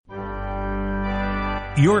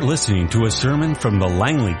You're listening to a sermon from the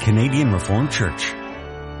Langley Canadian Reformed Church.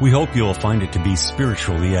 We hope you'll find it to be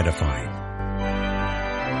spiritually edifying.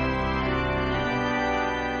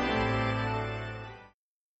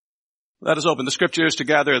 Let us open the scriptures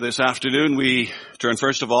together this afternoon. We turn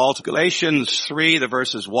first of all to Galatians 3, the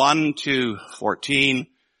verses 1 to 14.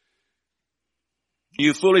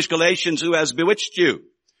 You foolish Galatians, who has bewitched you?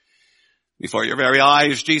 Before your very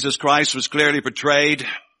eyes, Jesus Christ was clearly portrayed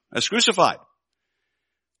as crucified.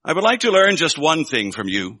 I would like to learn just one thing from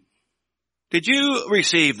you. Did you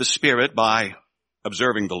receive the Spirit by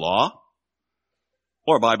observing the law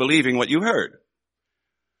or by believing what you heard?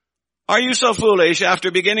 Are you so foolish? After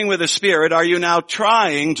beginning with the Spirit, are you now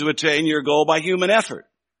trying to attain your goal by human effort?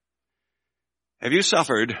 Have you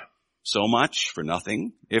suffered so much for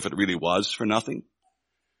nothing, if it really was for nothing?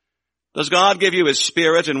 Does God give you His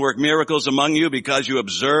Spirit and work miracles among you because you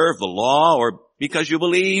observe the law or because you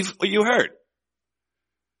believe what you heard?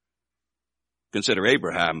 Consider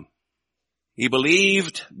Abraham. He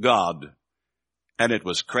believed God, and it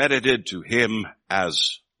was credited to him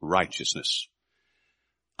as righteousness.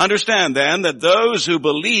 Understand then that those who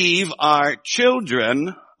believe are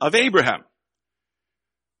children of Abraham.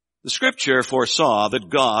 The scripture foresaw that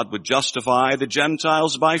God would justify the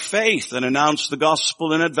Gentiles by faith and announce the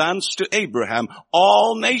gospel in advance to Abraham.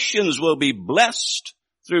 All nations will be blessed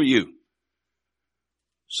through you.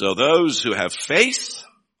 So those who have faith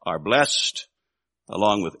are blessed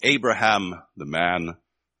along with Abraham, the man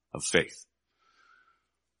of faith.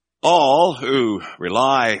 All who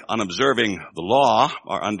rely on observing the law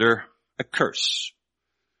are under a curse.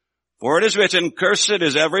 For it is written, "Cursed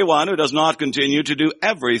is everyone who does not continue to do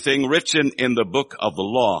everything written in the book of the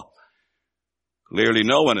law." Clearly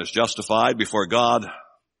no one is justified before God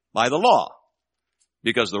by the law,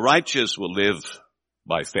 because the righteous will live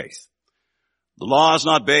by faith. The law is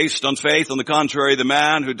not based on faith. On the contrary, the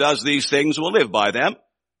man who does these things will live by them.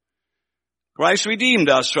 Christ redeemed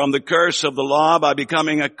us from the curse of the law by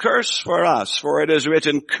becoming a curse for us. For it is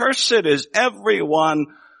written, "Cursed is everyone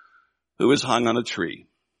who is hung on a tree."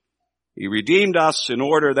 He redeemed us in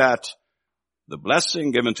order that the blessing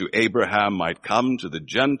given to Abraham might come to the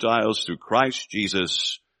Gentiles through Christ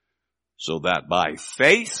Jesus, so that by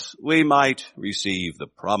faith we might receive the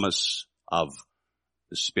promise of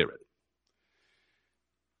the Spirit.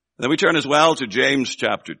 Then we turn as well to James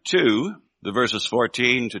chapter 2, the verses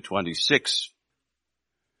 14 to 26.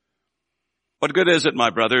 What good is it,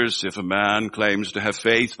 my brothers, if a man claims to have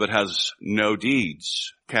faith but has no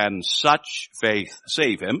deeds? Can such faith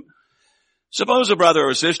save him? Suppose a brother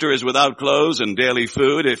or sister is without clothes and daily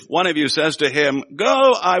food. If one of you says to him,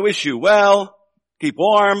 "Go, I wish you well, keep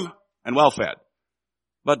warm and well fed,"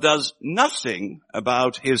 but does nothing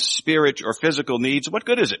about his spiritual or physical needs, what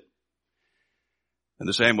good is it? In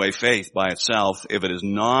the same way, faith by itself, if it is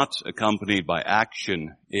not accompanied by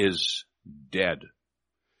action, is dead.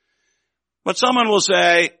 But someone will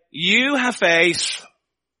say, "You have faith,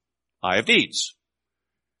 I have deeds.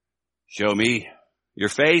 Show me your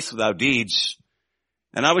faith without deeds,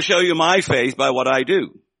 and I will show you my faith by what I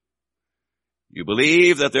do. You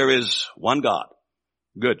believe that there is one God.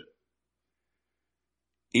 Good.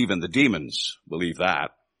 Even the demons believe that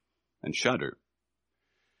and shudder.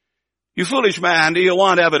 You foolish man, do you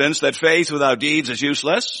want evidence that faith without deeds is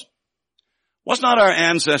useless? Was not our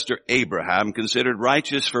ancestor Abraham considered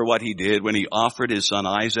righteous for what he did when he offered his son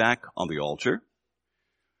Isaac on the altar?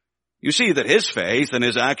 You see that his faith and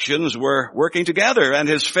his actions were working together, and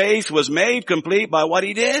his faith was made complete by what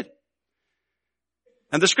he did.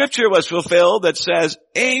 And the scripture was fulfilled that says,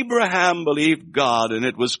 Abraham believed God, and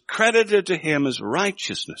it was credited to him as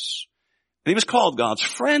righteousness. And he was called God's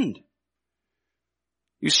friend.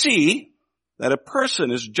 You see that a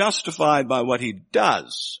person is justified by what he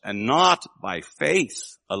does and not by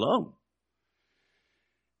faith alone.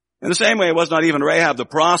 In the same way, was not even Rahab the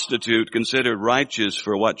prostitute considered righteous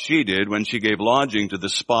for what she did when she gave lodging to the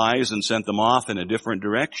spies and sent them off in a different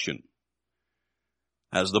direction?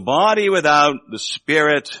 As the body without the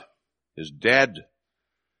spirit is dead,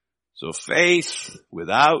 so faith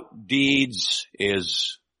without deeds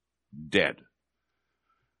is dead.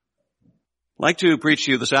 I'd like to preach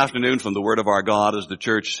to you this afternoon from the Word of our God as the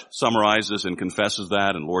church summarizes and confesses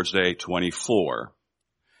that in Lord's Day 24.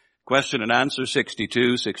 Question and answer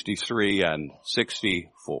 62, 63, and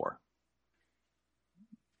 64.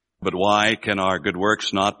 But why can our good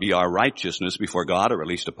works not be our righteousness before God, or at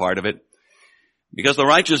least a part of it? Because the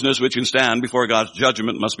righteousness which can stand before God's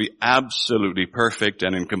judgment must be absolutely perfect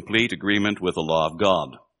and in complete agreement with the law of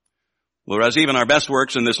God. Whereas even our best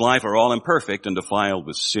works in this life are all imperfect and defiled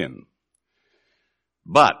with sin.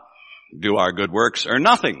 But do our good works earn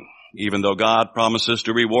nothing even though God promises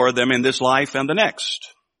to reward them in this life and the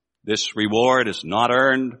next. This reward is not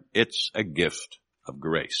earned, it's a gift of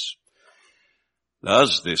grace.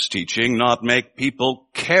 Does this teaching not make people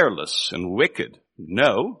careless and wicked?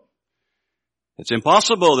 No. It's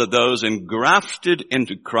impossible that those engrafted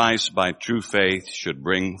into Christ by true faith should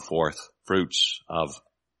bring forth fruits of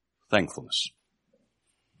thankfulness.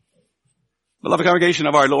 Beloved congregation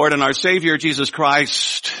of our Lord and our Savior Jesus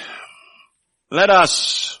Christ, let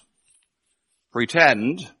us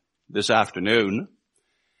pretend this afternoon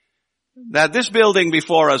that this building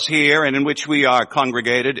before us here and in which we are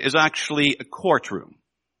congregated is actually a courtroom.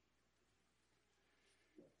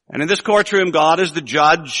 And in this courtroom, God is the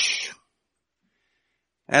judge,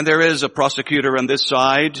 and there is a prosecutor on this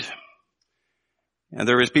side, and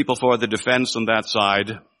there is people for the defense on that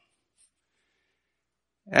side.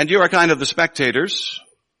 And you are kind of the spectators,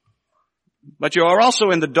 but you are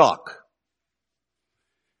also in the dock.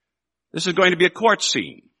 This is going to be a court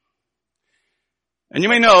scene. And you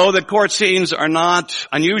may know that court scenes are not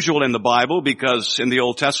unusual in the Bible because in the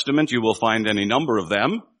Old Testament you will find any number of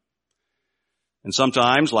them. And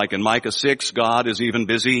sometimes, like in Micah 6, God is even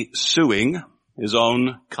busy suing his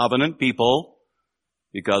own covenant people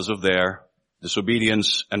because of their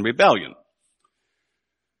disobedience and rebellion.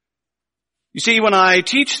 You see, when I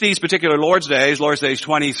teach these particular Lord's Days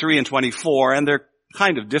 23 and 24, and they're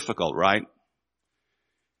kind of difficult, right?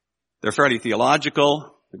 They're fairly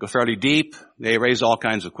theological, they go fairly deep, they raise all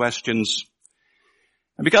kinds of questions.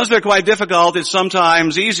 And because they're quite difficult, it's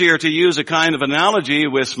sometimes easier to use a kind of analogy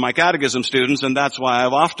with my catechism students, and that's why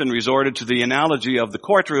I've often resorted to the analogy of the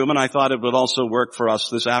courtroom, and I thought it would also work for us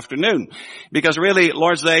this afternoon. Because really,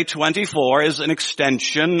 Lord's Day 24 is an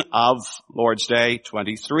extension of Lord's Day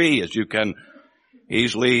 23, as you can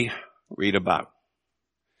easily read about.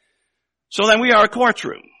 So then we are a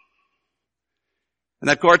courtroom. In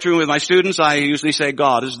that courtroom with my students, I usually say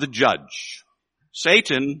God is the judge.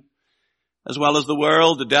 Satan, as well as the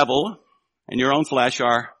world, the devil, and your own flesh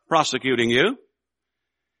are prosecuting you.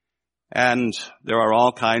 And there are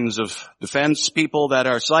all kinds of defense people that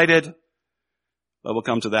are cited, but we'll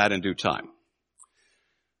come to that in due time.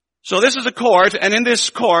 So this is a court, and in this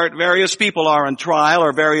court, various people are on trial,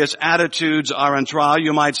 or various attitudes are on trial,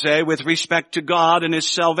 you might say, with respect to God and His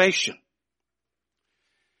salvation.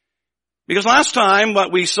 Because last time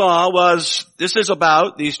what we saw was,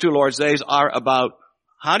 these two Lord's Days are about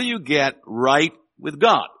how do you get right with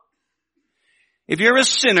God? If you're a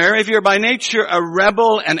sinner, if you're by nature a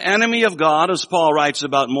rebel, an enemy of God, as Paul writes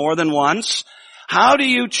about more than once, how do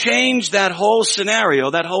you change that whole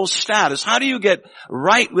scenario, that whole status? How do you get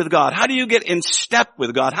right with God? How do you get in step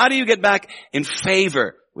with God? How do you get back in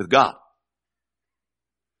favor with God?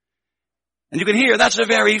 And you can hear that's a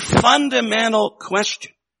very fundamental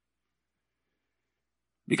question.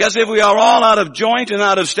 Because if we are all out of joint and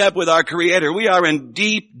out of step with our Creator, we are in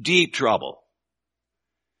deep, deep trouble.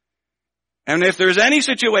 And if there's any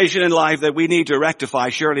situation in life that we need to rectify,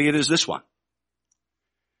 surely it is this one.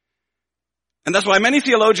 And that's why many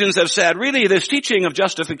theologians have said, really, this teaching of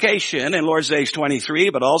justification in Lord's Days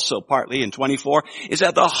 23, but also partly in 24, is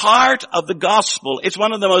at the heart of the gospel. It's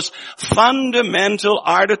one of the most fundamental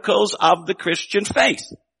articles of the Christian faith.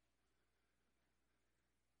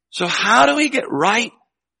 So how do we get right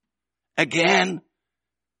again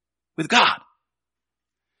with God?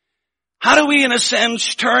 How do we, in a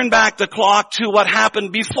sense, turn back the clock to what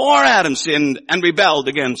happened before Adam sinned and rebelled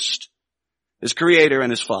against his Creator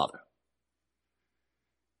and his Father?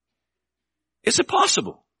 Is it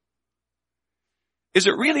possible? Is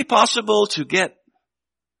it really possible to get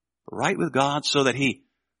right with God so that He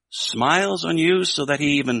smiles on you, so that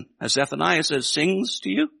He even, as Zephaniah says, sings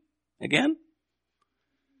to you again?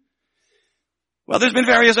 Well, there's been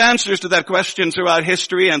various answers to that question throughout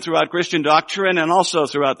history and throughout Christian doctrine and also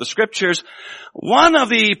throughout the Scriptures. One of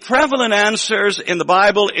the prevalent answers in the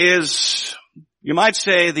Bible is, you might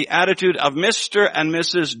say, the attitude of Mr. and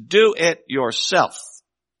Mrs. Do-It-Yourself.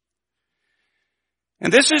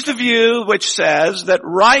 And this is the view which says that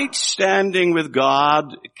right standing with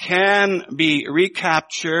God can be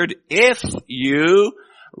recaptured if you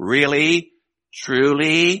really,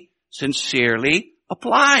 truly, sincerely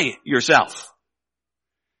apply yourself.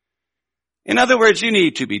 In other words, you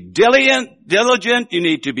need to be diligent, you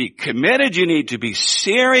need to be committed, you need to be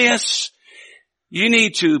serious, you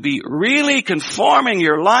need to be really conforming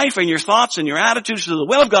your life and your thoughts and your attitudes to the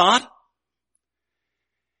will of God.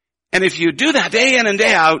 And if you do that day in and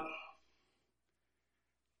day out,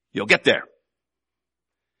 you'll get there.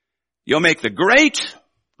 You'll make the great,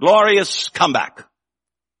 glorious comeback.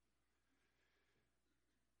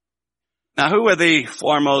 Now, who are the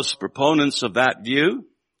foremost proponents of that view?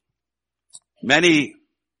 Many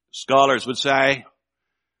scholars would say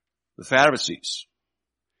the Pharisees.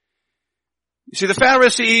 You see, the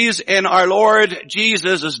Pharisees in our Lord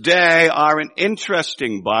Jesus' day are an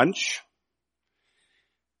interesting bunch.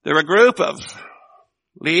 They're a group of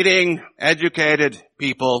leading, educated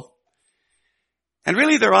people, and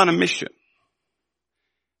really they're on a mission.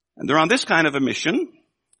 And they're on this kind of a mission.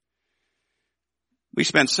 We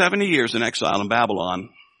spent 70 years in exile in Babylon,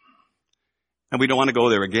 and we don't want to go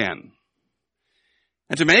there again.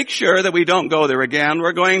 And to make sure that we don't go there again,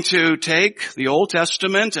 we're going to take the Old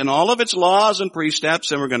Testament and all of its laws and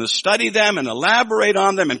precepts, and we're going to study them and elaborate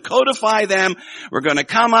on them and codify them. We're going to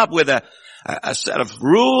come up with a set of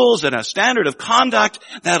rules and a standard of conduct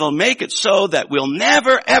that'll make it so that we'll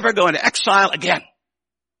never, ever go into exile again.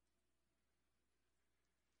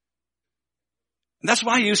 And that's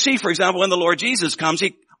why you see, for example, when the Lord Jesus comes,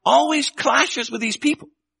 he always clashes with these people.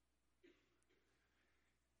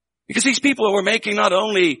 Because these people were making not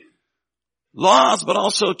only laws, but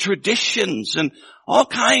also traditions and all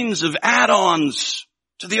kinds of add-ons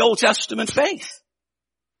to the Old Testament faith.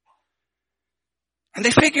 And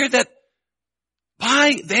they figured that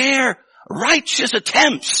by their righteous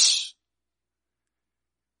attempts,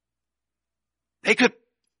 they could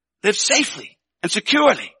live safely and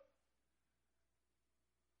securely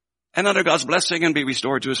and under God's blessing and be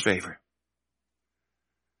restored to His favor.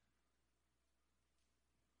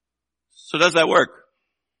 So does that work?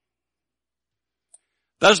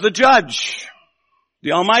 Does the judge,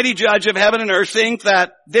 the almighty judge of heaven and earth, think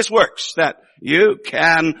that this works? That you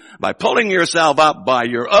can, by pulling yourself up by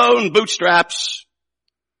your own bootstraps,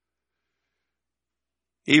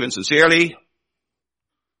 even sincerely,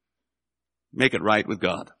 make it right with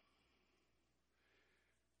God?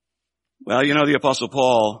 Well, you know, the Apostle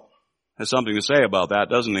Paul has something to say about that,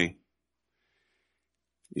 doesn't he?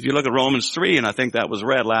 If you look at Romans 3, and I think that was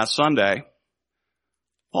read last Sunday,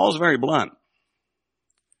 Paul's very blunt.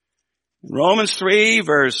 In Romans 3,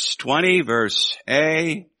 verse 20, verse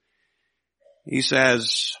A, he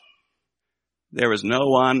says, there is no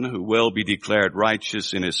one who will be declared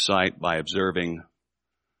righteous in his sight by observing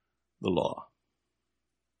the law.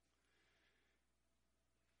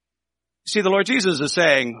 See, the Lord Jesus is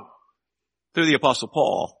saying through the Apostle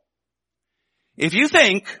Paul, if you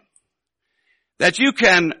think that you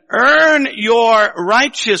can earn your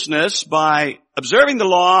righteousness by observing the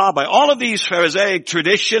law, by all of these Pharisaic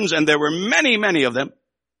traditions, and there were many, many of them,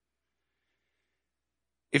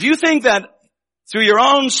 if you think that through your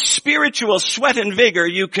own spiritual sweat and vigor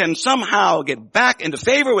you can somehow get back into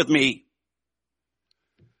favor with me,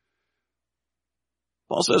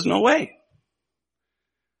 Paul says, no way.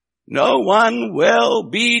 No one will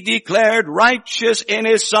be declared righteous in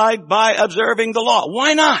his sight by observing the law.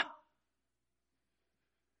 Why not?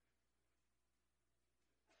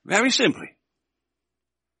 Very simply.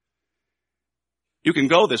 You can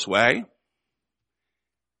go this way,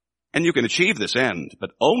 and you can achieve this end,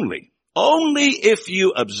 but only if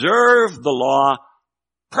you observe the law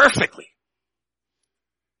perfectly.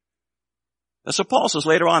 That's what Paul says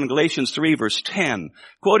later on in Galatians 3, verse 10,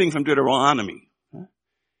 quoting from Deuteronomy.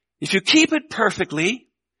 If you keep it perfectly,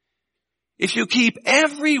 if you keep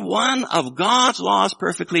every one of God's laws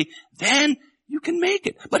perfectly, then you can make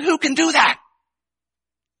it. But who can do that?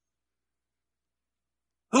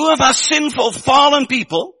 Who of us sinful, fallen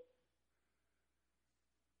people,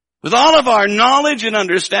 with all of our knowledge and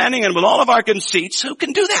understanding and with all of our conceits, who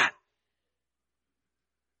can do that?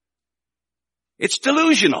 It's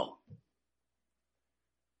delusional.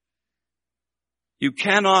 You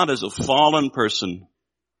cannot, as a fallen person,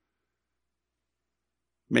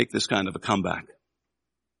 make this kind of a comeback.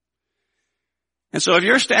 And so if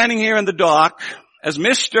you're standing here in the dock as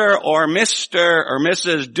Mr. or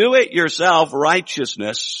Mrs. Do-it-yourself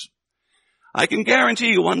righteousness, I can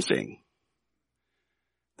guarantee you one thing,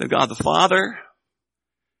 that God the Father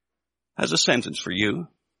has a sentence for you,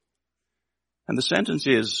 and the sentence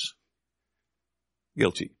is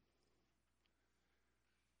guilty.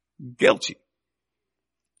 Guilty.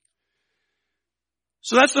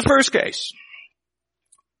 So that's the first case.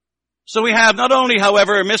 So we have not only,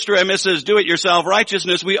 however, Mr. and Mrs. Do-it-yourself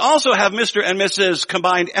righteousness, we also have Mr. and Mrs.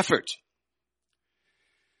 combined effort.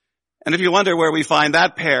 And if you wonder where we find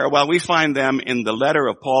that pair, well, we find them in the letter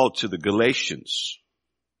of Paul to the Galatians.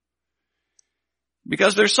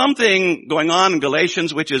 Because there's something going on in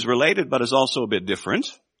Galatians which is related but is also a bit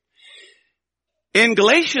different. In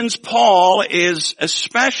Galatians, Paul is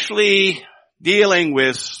especially dealing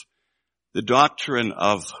with the doctrine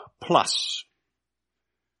of plus.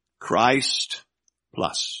 Christ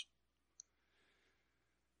plus.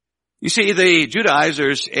 You see, the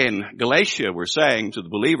Judaizers in Galatia were saying to the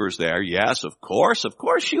believers there, yes, of course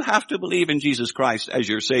you have to believe in Jesus Christ as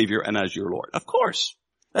your Savior and as your Lord. Of course.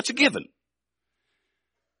 That's a given.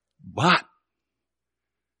 But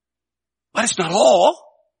it's not all.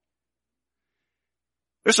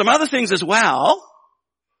 There's some other things as well.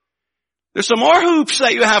 There's some more hoops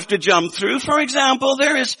that you have to jump through. For example,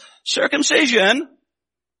 there is circumcision.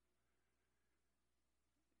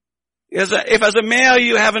 If as a male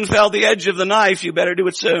you haven't felt the edge of the knife, you better do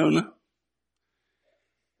it soon.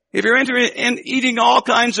 If you're interested in eating all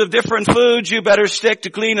kinds of different foods, you better stick to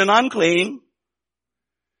clean and unclean.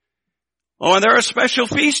 Oh, and there are special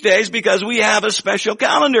feast days because we have a special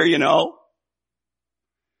calendar, you know.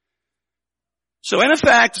 So in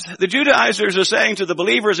effect, the Judaizers are saying to the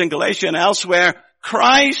believers in Galatia and elsewhere,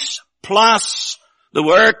 Christ plus the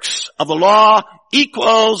works of the law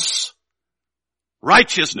equals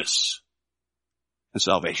righteousness and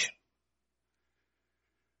salvation.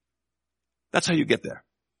 That's how you get there.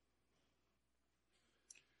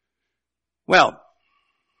 Well,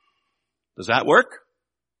 does that work?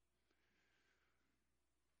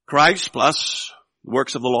 Christ plus the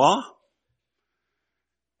works of the law?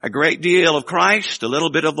 A great deal of Christ, a little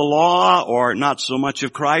bit of the law, or not so much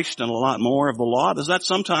of Christ and a lot more of the law? Does that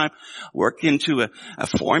sometime work into a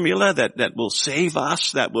formula that will save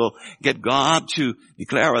us, that will get God to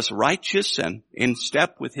declare us righteous and in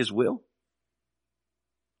step with His will?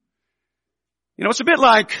 You know, it's a bit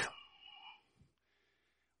like,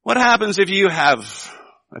 what happens if you have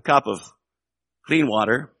a cup of clean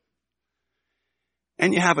water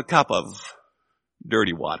and you have a cup of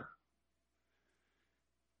dirty water?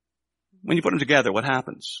 When you put them together, what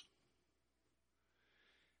happens?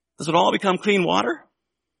 Does it all become clean water?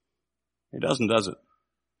 It doesn't, does it?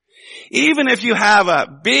 Even if you have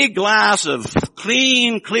a big glass of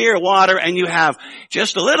clean, clear water and you have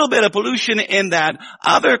just a little bit of pollution in that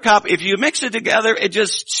other cup, if you mix it together, it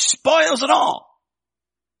just spoils it all.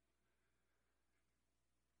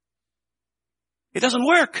 It doesn't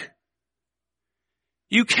work.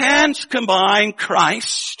 You can't combine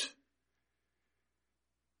Christ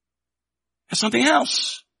as something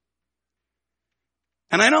else.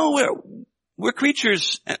 And I know we're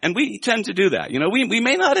creatures, and we tend to do that. You know, we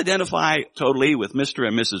may not identify totally with Mr.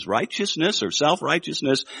 and Mrs. Righteousness or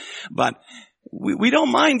self-righteousness, but we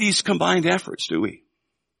don't mind these combined efforts, do we?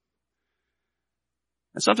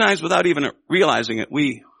 And sometimes without even realizing it,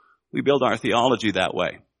 we build our theology that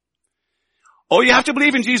way. Oh, you have to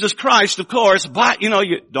believe in Jesus Christ, of course, but, you know,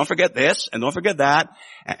 you don't forget this, and don't forget that,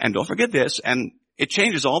 and don't forget this, and it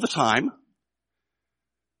changes all the time.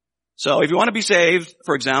 So if you want to be saved,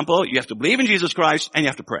 for example, you have to believe in Jesus Christ and you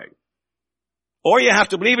have to pray. Or you have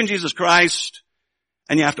to believe in Jesus Christ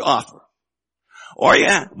and you have to offer. Or you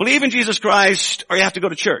believe in Jesus Christ or you have to go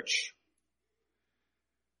to church.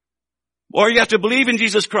 Or you have to believe in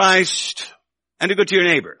Jesus Christ and do good to your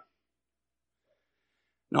neighbor.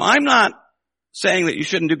 Now, I'm not saying that you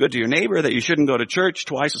shouldn't do good to your neighbor, that you shouldn't go to church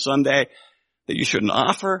twice a Sunday, that you shouldn't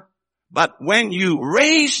offer. But when you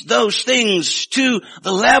raise those things to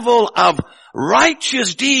the level of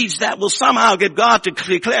righteous deeds that will somehow get God to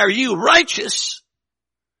declare you righteous,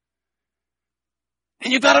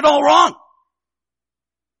 and you got it all wrong.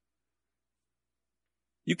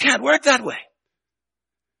 You can't work that way.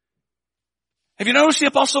 Have you noticed the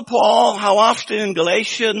Apostle Paul, how often in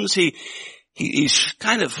Galatians he's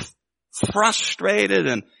kind of frustrated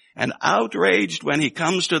and outraged when he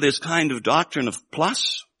comes to this kind of doctrine of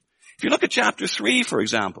plus? If you look at chapter 3, for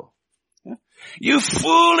example, you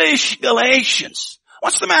foolish Galatians,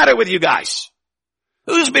 what's the matter with you guys?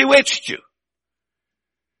 Who's bewitched you?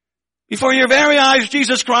 Before your very eyes,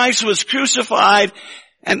 Jesus Christ was crucified,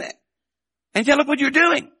 and yet look what you're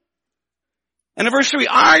doing. And in verse 3,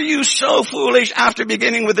 are you so foolish after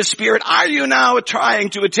beginning with the Spirit? Are you now trying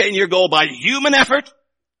to attain your goal by human effort?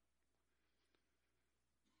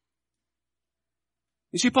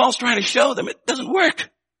 You see, Paul's trying to show them it doesn't work.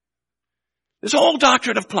 This whole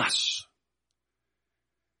doctrine of plus.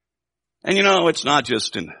 And you know, it's not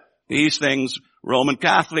just in these things, Roman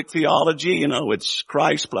Catholic theology, you know, it's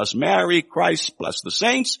Christ plus Mary, Christ plus the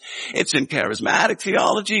saints. It's in charismatic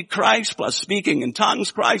theology, Christ plus speaking in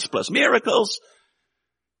tongues, Christ plus miracles.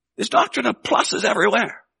 This doctrine of plus is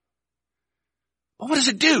everywhere. But what does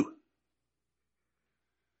it do?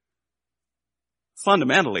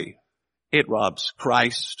 Fundamentally, it robs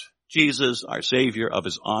Christ, Jesus, our Savior, of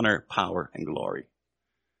His honor, power, and glory.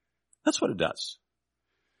 That's what it does.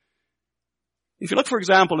 If you look, for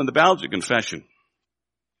example, in the Belgian Confession,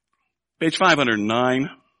 page 509,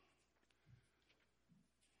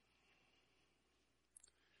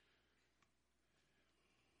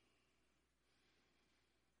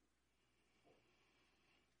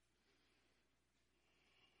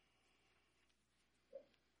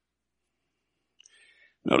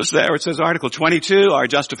 Notice there it says Article 22, our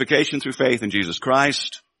justification through faith in Jesus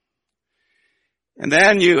Christ. And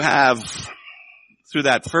then you have, through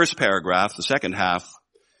that first paragraph, the second half,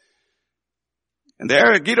 and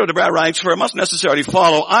there Guido de Brès writes, for it must necessarily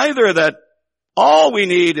follow either that all we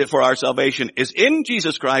need for our salvation is in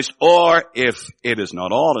Jesus Christ, or if it is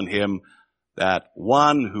not all in Him, that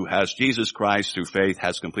one who has Jesus Christ through faith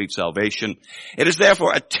has complete salvation. It is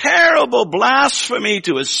therefore a terrible blasphemy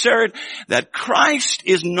to assert that Christ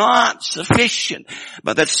is not sufficient,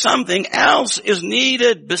 but that something else is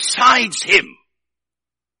needed besides Him.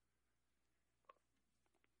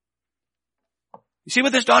 You see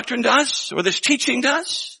what this doctrine does, or this teaching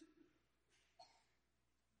does?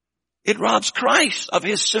 It robs Christ of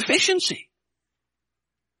His sufficiency.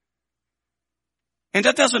 And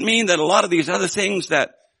that doesn't mean that a lot of these other things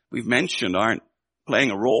that we've mentioned aren't playing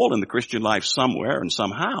a role in the Christian life somewhere and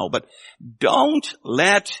somehow, but don't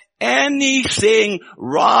let anything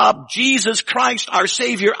rob Jesus Christ, our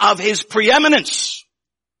Savior, of His preeminence.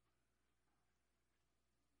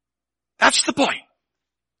 That's the point.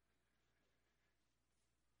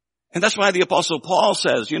 And that's why the Apostle Paul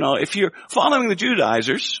says, if you're following the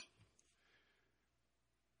Judaizers,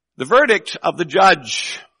 the verdict of the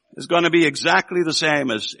judge is going to be exactly the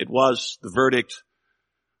same as it was the verdict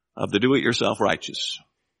of the do-it-yourself righteous.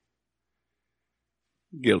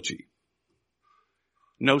 Guilty.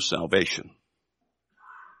 No salvation.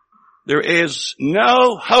 There is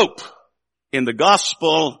no hope in the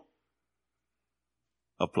gospel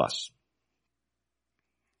of plus.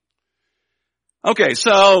 Okay,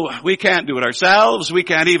 so we can't do it ourselves. We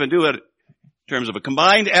can't even do it in terms of a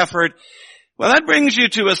combined effort. Well, that brings you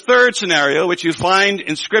to a third scenario, which you find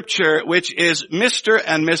in Scripture, which is Mr.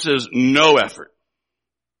 and Mrs. No effort.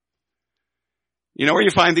 You know where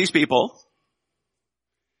you find these people?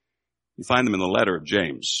 You find them in the letter of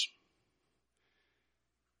James.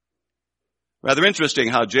 Rather interesting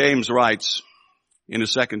how James writes in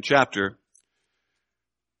his second chapter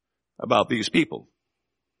about these people.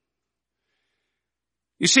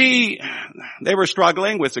 You see, they were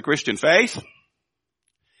struggling with the Christian faith.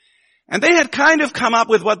 And they had kind of come up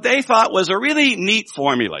with what they thought was a really neat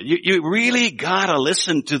formula. You really gotta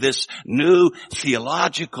listen to this new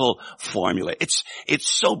theological formula. It's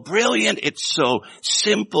so brilliant, it's so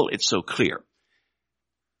simple, it's so clear.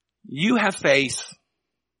 You have faith,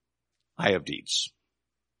 I have deeds.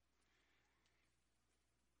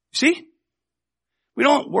 See? We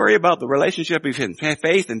don't worry about the relationship between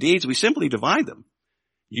faith and deeds, we simply divide them.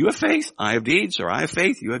 You have faith, I have deeds, or I have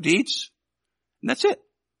faith, you have deeds. And that's it.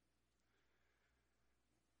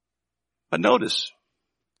 But notice,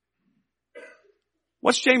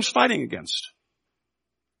 what's James fighting against?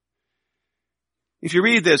 If you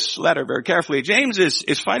read this letter very carefully, James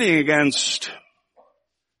is fighting against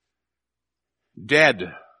dead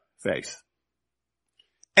faith,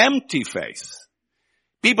 empty faith,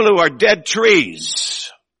 people who are dead trees,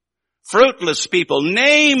 fruitless people,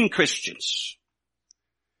 name Christians.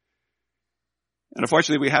 And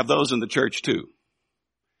unfortunately, we have those in the church too.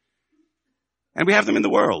 And we have them in the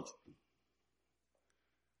world.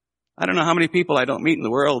 I don't know how many people I don't meet in the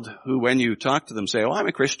world who, when you talk to them, say, I'm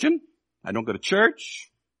a Christian. I don't go to church,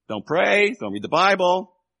 don't pray, don't read the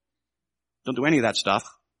Bible, don't do any of that stuff.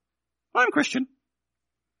 I'm a Christian.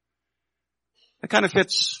 That kind of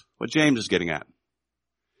fits what James is getting at.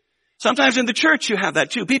 Sometimes in the church you have that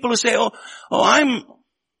too. People who say, I'm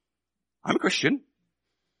a Christian.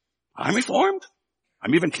 I'm Reformed.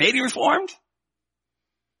 I'm even Canadian Reformed.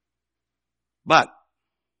 But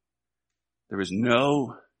there is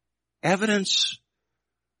no evidence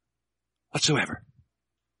whatsoever.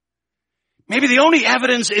 Maybe the only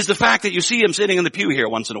evidence is the fact that you see him sitting in the pew here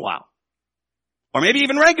once in a while. Or maybe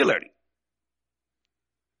even regularly.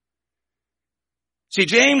 See,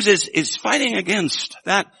 James is fighting against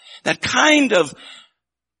that kind of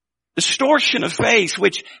distortion of faith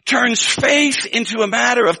which turns faith into a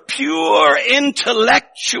matter of pure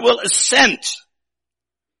intellectual assent.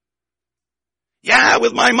 Yeah,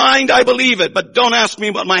 with my mind I believe it, but don't ask me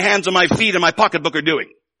what my hands and my feet and my pocketbook are doing.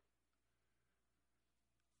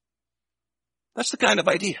 That's the kind of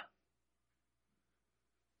idea.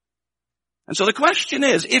 And so the question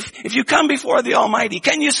is, if you come before the Almighty,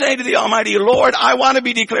 can you say to the Almighty, Lord, I want to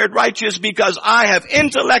be declared righteous because I have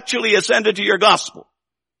intellectually assented to your gospel?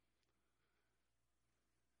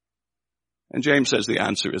 And James says the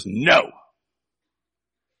answer is no.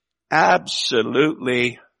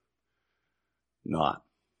 Absolutely not.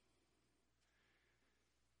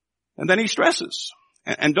 And then he stresses,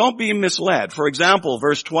 And don't be misled. For example,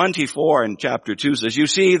 verse 24 in chapter 2 says, you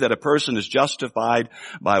see that a person is justified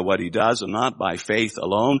by what he does and not by faith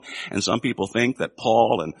alone. And some people think that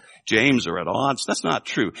Paul and James are at odds. That's not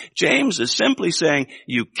true. James is simply saying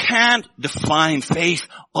you can't define faith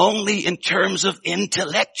only in terms of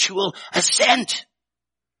intellectual assent.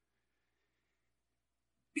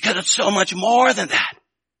 Because it's so much more than that.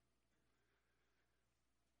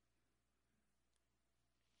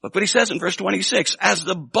 Look what he says in verse 26. As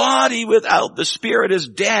the body without the spirit is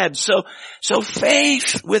dead, so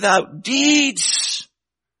faith without deeds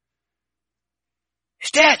is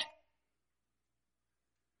dead.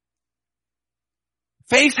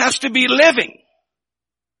 Faith has to be living.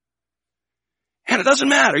 And it doesn't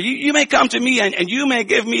matter. You may come to me and you may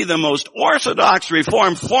give me the most orthodox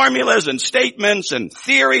Reformed formulas and statements and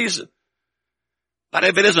theories. But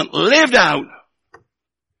if it isn't lived out,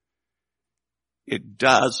 it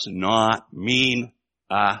does not mean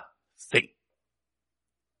a thing.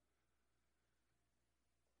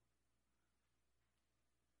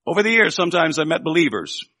 Over the years, sometimes I met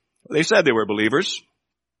believers. They said they were believers.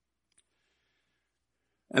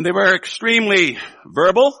 And they were extremely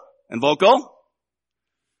verbal and vocal.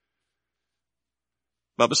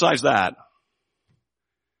 But besides that,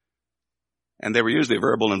 and they were usually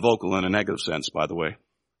verbal and vocal in a negative sense, by the way,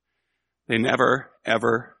 they never,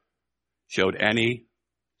 ever showed any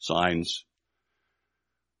signs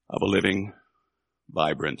of a living,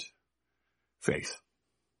 vibrant faith.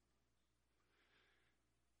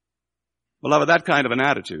 Beloved, that kind of an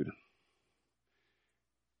attitude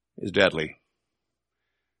is deadly.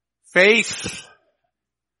 Faith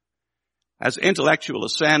as intellectual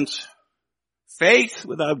assent, faith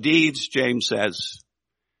without deeds, James says,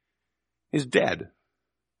 is dead.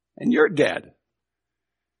 And you're dead.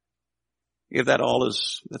 If that's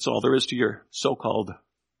all there is to your so-called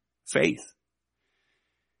faith.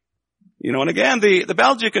 You know, and again, the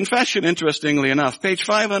Belgian Confession, interestingly enough, page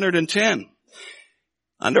 510,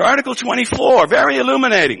 under Article 24, very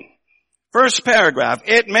illuminating. First paragraph,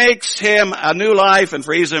 it makes him a new life and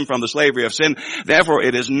frees him from the slavery of sin. Therefore,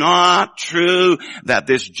 it is not true that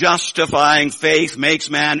this justifying faith makes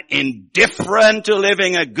man indifferent to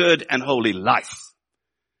living a good and holy life.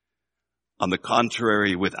 On the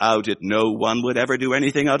contrary, without it, no one would ever do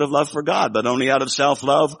anything out of love for God, but only out of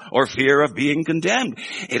self-love or fear of being condemned.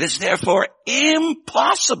 It is therefore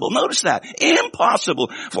impossible, notice that, impossible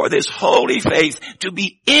for this holy faith to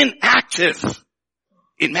be inactive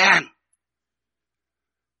in man.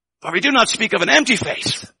 For we do not speak of an empty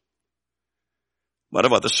faith, but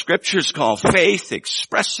of what the Scriptures call faith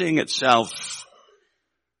expressing itself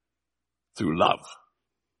through love.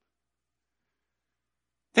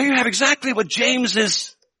 There you have exactly what James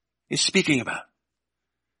is speaking about.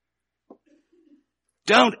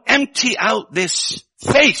 Don't empty out this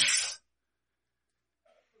faith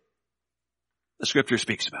the Scripture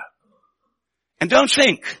speaks about. And don't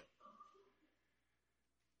think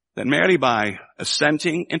that merely by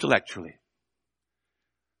assenting intellectually,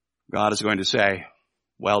 God is going to say,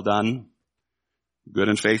 well done, good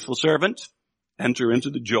and faithful servant, enter into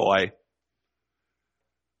the joy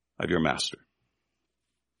of your master.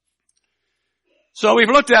 So we've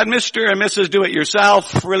looked at Mr. and Mrs.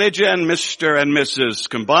 Do-It-Yourself religion, Mr. and Mrs.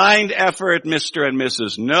 Combined effort, Mr. and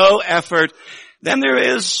Mrs. No effort. Then there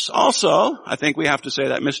is also, I think we have to say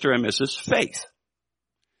that, Mr. and Mrs. Faith.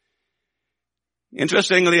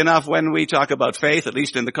 Interestingly enough, when we talk about faith, at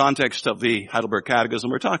least in the context of the Heidelberg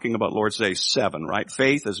Catechism, we're talking about Lord's Day 7, right?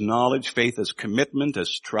 Faith as knowledge, faith as commitment,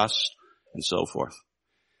 as trust, and so forth.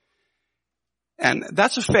 And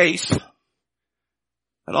that's a faith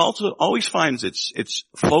that also always finds its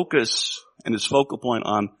focus and its focal point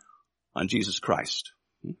on Jesus Christ.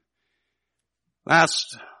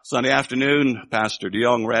 Last Sunday afternoon, Pastor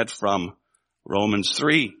DeYoung read from Romans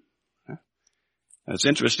 3. And it's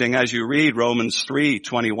interesting as you read Romans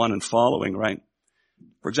 3:21 and following, right?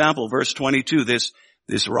 For example, verse 22, this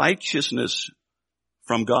righteousness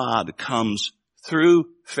from God comes through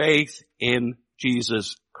faith in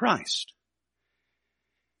Jesus Christ.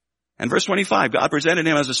 And verse 25, God presented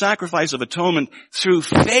him as a sacrifice of atonement through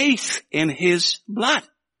faith in his blood.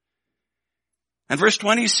 And verse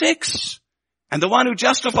 26, and the one who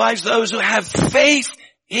justifies those who have faith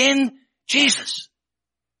in Jesus.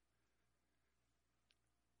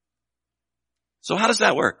 So how does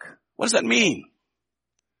that work? What does that mean?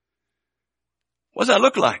 What does that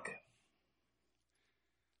look like?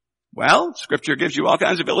 Well, Scripture gives you all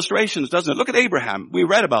kinds of illustrations, doesn't it? Look at Abraham. We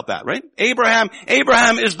read about that, right? Abraham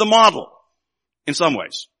is the model in some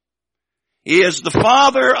ways. He is the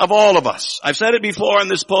Father of all of us. I've said it before in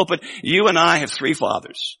this pulpit. You and I have three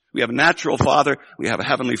fathers. We have a natural father, we have a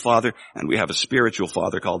heavenly father, and we have a spiritual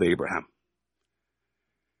father called Abraham.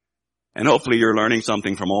 And hopefully you're learning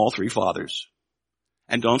something from all three fathers.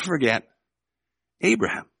 And don't forget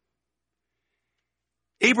Abraham.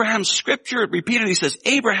 Abraham's scripture repeatedly says,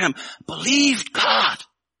 Abraham believed God.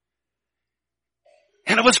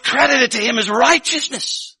 And it was credited to him as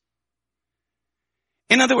righteousness.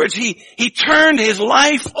 In other words, he turned his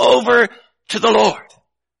life over to the Lord.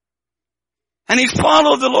 And he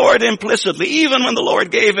followed the Lord implicitly, even when the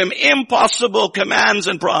Lord gave him impossible commands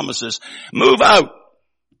and promises. Move out.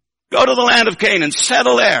 Go to the land of Canaan.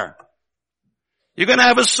 Settle there. You're going to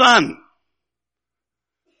have a son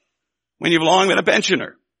when you've long been a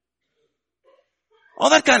pensioner. All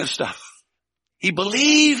that kind of stuff. He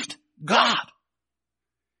believed God.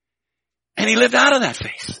 And he lived out of that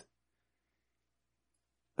faith.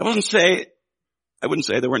 I wouldn't say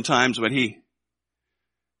there weren't times when he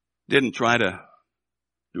didn't try to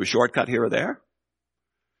do a shortcut here or there.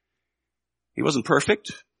 He wasn't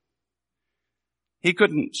perfect. He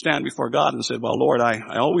couldn't stand before God and said, well, Lord, I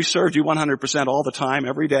always served you 100% all the time,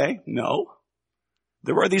 every day. No.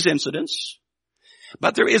 There were these incidents.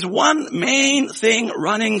 But there is one main thing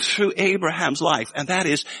running through Abraham's life, and that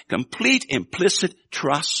is complete implicit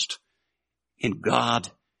trust in God,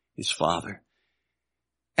 his Father.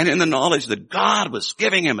 And in the knowledge that God was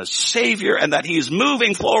giving him a Savior and that he's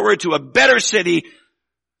moving forward to a better city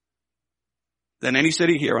than any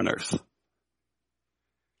city here on earth.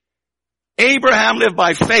 Abraham lived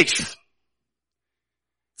by faith.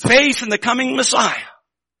 Faith in the coming Messiah.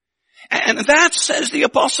 And that says the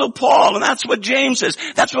Apostle Paul, and that's what James says.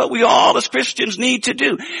 That's what we all as Christians need to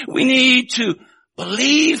do. We need to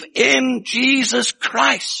believe in Jesus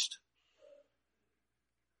Christ.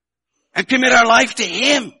 And commit our life to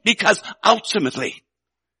him, because ultimately,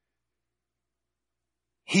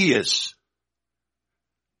 he is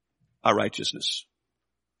our righteousness.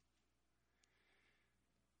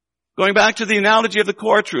 Going back to the analogy of the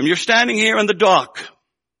courtroom, you're standing here in the dock,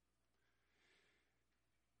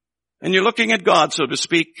 and you're looking at God, so to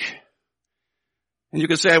speak, and you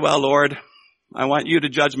can say, well, Lord, I want you to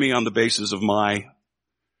judge me on the basis of my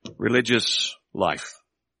religious life.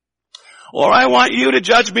 Or I want you to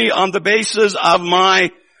judge me on the basis of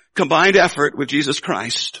my combined effort with Jesus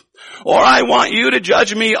Christ. Or I want you to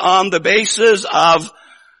judge me on the basis of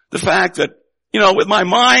the fact that, with my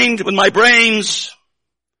mind, with my brains,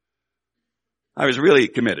 I was really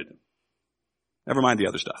committed. Never mind the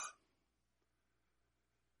other stuff.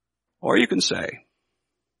 Or you can say,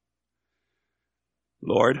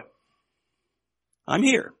 Lord, I'm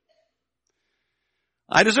here.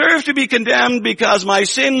 I deserve to be condemned because my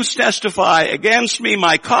sins testify against me.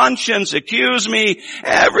 My conscience accuse me.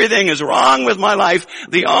 Everything is wrong with my life.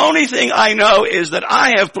 The only thing I know is that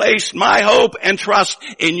I have placed my hope and trust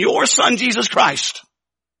in your Son, Jesus Christ.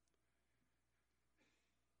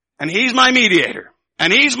 And he's my mediator.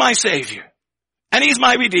 And he's my Savior. And he's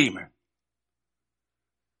my Redeemer.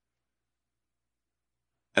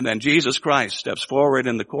 And then Jesus Christ steps forward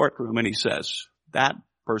in the courtroom and he says, that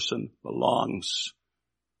person belongs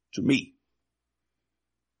to me.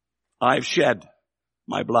 I've shed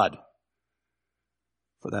my blood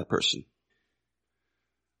for that person.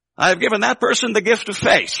 I've given that person the gift of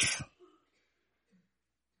faith.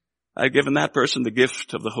 I've given that person the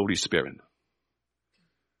gift of the Holy Spirit.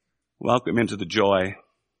 Welcome into the joy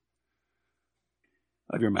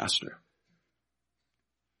of your Master.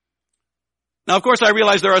 Now, of course, I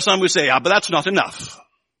realize there are some who say, but that's not enough.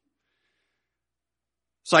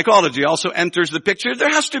 Psychology also enters the picture. There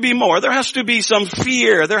has to be more. There has to be some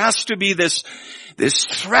fear. There has to be this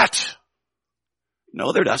threat.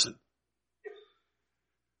 No, there doesn't.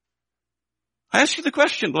 I ask you the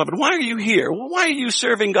question, beloved, why are you here? Well, why are you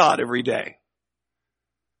serving God every day?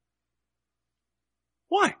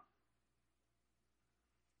 Why?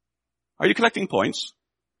 Are you collecting points?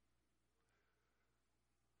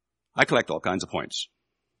 I collect all kinds of points.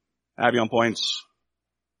 Avion points.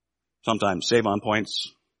 Sometimes Save-On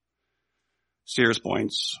points, Sears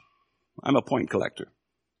points. I'm a point collector.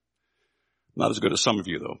 Not as good as some of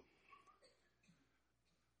you, though.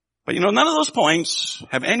 But none of those points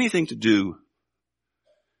have anything to do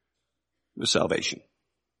with salvation.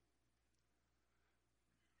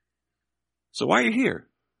 So why are you here?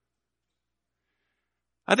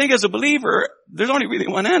 I think as a believer, there's only really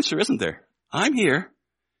one answer, isn't there? I'm here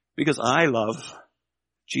because I love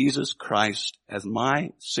Jesus Christ as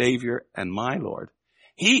my Savior and my Lord.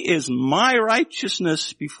 He is my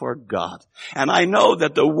righteousness before God. And I know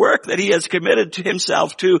that the work that he has committed to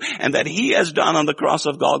himself to and that he has done on the cross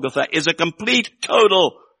of Golgotha is a complete,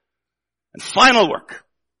 total, and final work.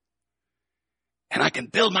 And I can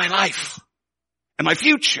build my life and my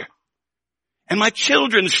future and my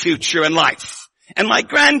children's future and life and my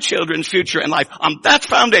grandchildren's future and life on that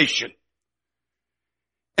foundation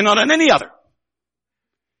and not on any other.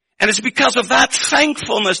 And it's because of that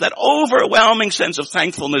thankfulness, that overwhelming sense of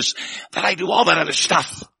thankfulness, that I do all that other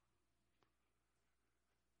stuff.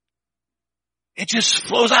 It just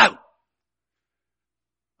flows out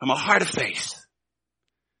from a heart of faith.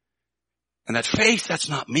 And that faith, that's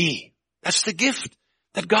not me. That's the gift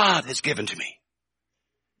that God has given to me.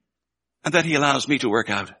 And that he allows me to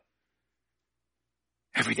work out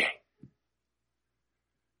every day.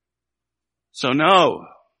 So no,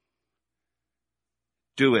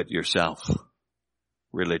 do it yourself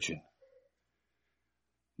religion.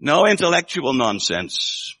 No intellectual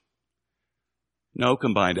nonsense. No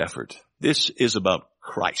combined effort. This is about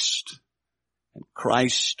Christ. And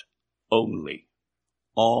Christ only.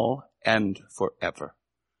 All and forever.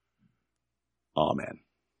 Amen.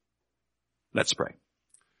 Let's pray.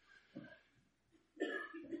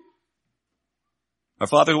 Our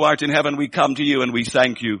Father who art in heaven, we come to you and we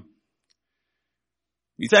thank you.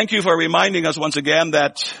 We thank you for reminding us once again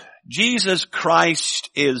that Jesus Christ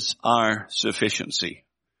is our sufficiency.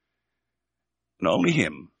 And only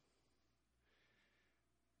him.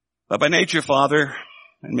 But by nature, Father,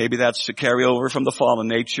 and maybe that's to carry over from the fallen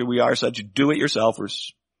nature, we are such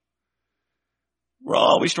do-it-yourselfers. We're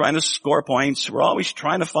always trying to score points. We're always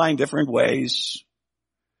trying to find different ways.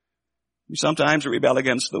 We sometimes rebel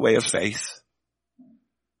against the way of faith.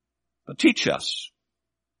 But teach us.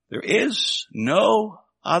 There is no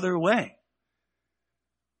other way.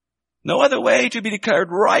 No other way to be declared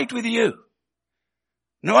right with you.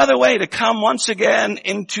 No other way to come once again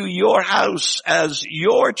into your house as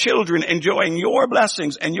your children, enjoying your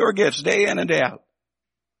blessings and your gifts day in and day out.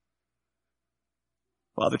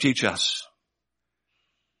 Father, teach us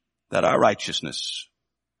that our righteousness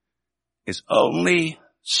is only,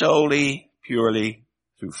 solely, purely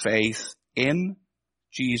through faith in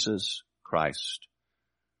Jesus Christ,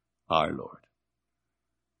 our Lord.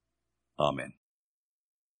 Amen.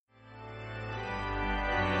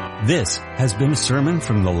 This has been a sermon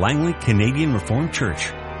from the Langley Canadian Reformed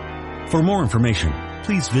Church. For more information,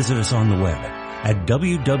 please visit us on the web at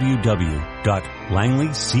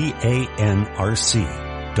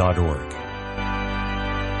www.langleycanrc.org.